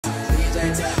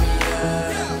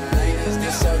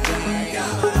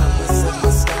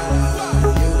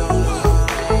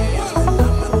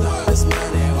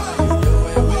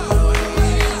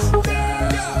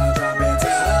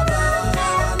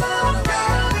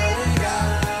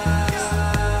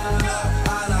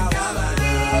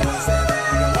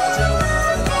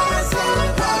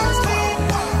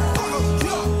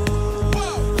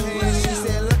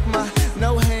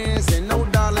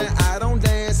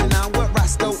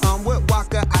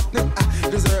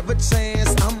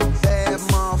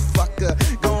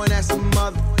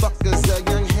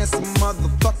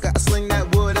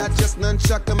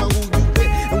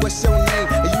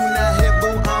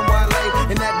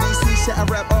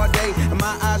day. And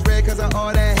my eyes red cause of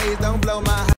all that haze. Don't blow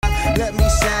my high, let me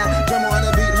shine. Drum on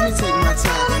the beat, let me take my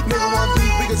time. Nigga want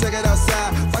beef, we can check it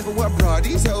outside. Fight for what, bro?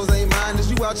 These hoes ain't mine. Is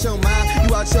you out your mind?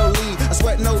 You out your league. I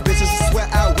sweat no bitches, I sweat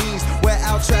out weeds. Wear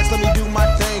out tracks, let me do my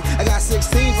thing. I got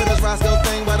 16 for this Roscoe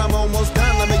thing, but I'm almost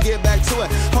done. Let me get back to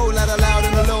it. Whole lot of loud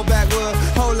in the low backwood.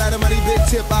 Whole lot of money, big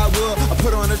tip I would. I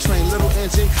put on a train, little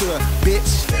engine could,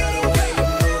 bitch.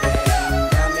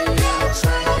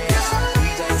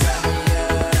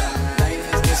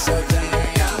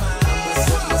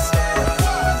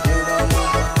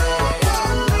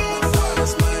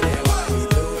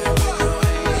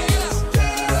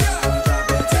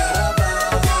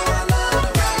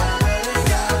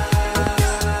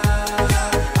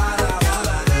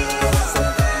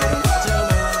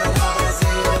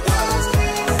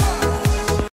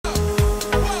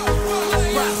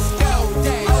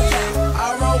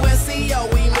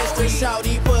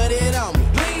 Shawty put it on me.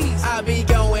 Please. I be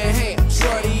going ham.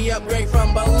 Shorty upgrade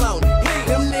from bologna.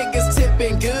 Them niggas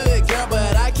tipping good, girl,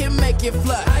 but I can make it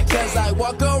flush. Cause I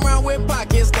walk around with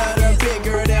pockets that are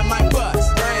bigger than my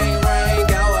bust. Ring, ring,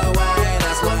 go away.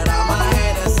 That's what all my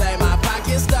haters say. My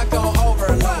pocket's stuck on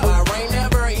overload. My rain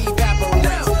never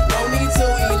evaporates. No need to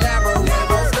elaborate.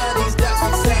 Most of these ducks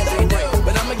exaggerate.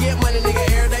 But I'ma get money, nigga,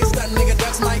 every day stunting. Nigga,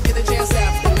 ducks might get a chance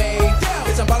after me.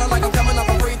 Bitch, I'm ballin' like I'm coming off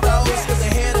a free throws. Cause the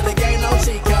head of the game, no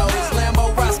cheat codes. Lambo,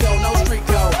 Roscoe, no street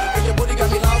code. And your booty got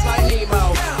me lost like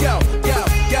Nemo. Go, go,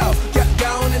 go, go, go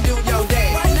on and do your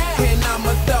dance. And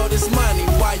I'ma throw this money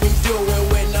while you do it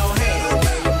with no hands.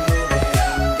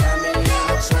 Got me in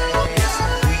a trance.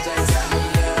 DJ tell me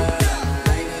up.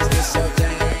 Ladies, this your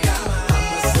dance. I'm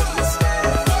a superstar.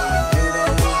 You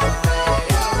don't want to pay.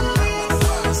 I'ma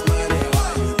throw this money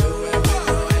while you do it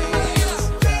with no hands.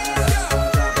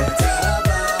 Drop it to the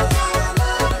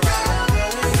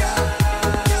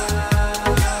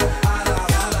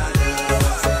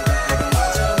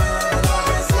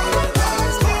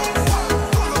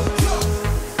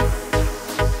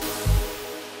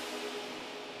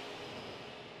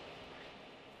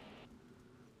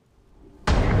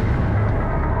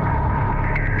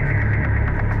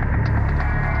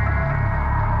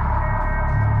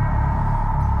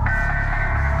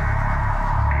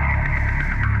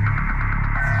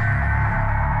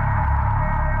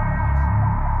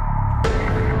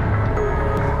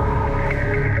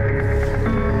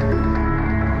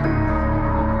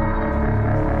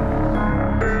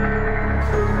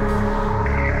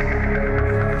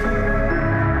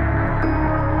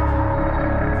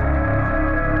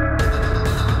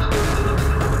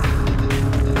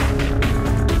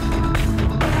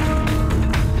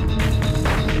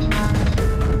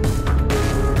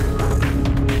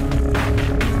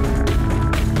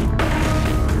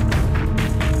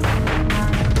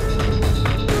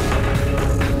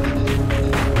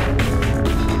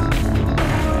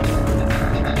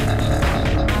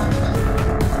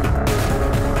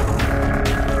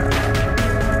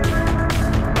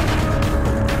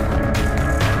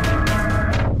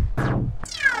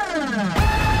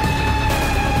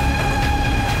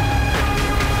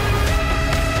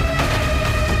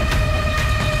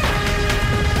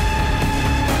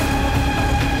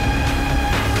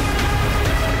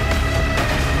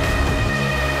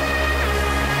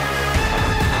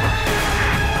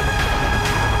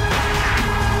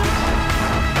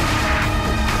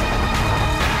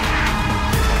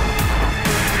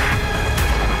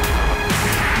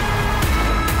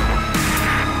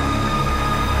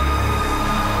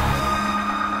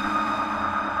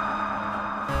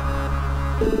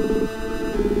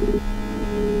Thank you.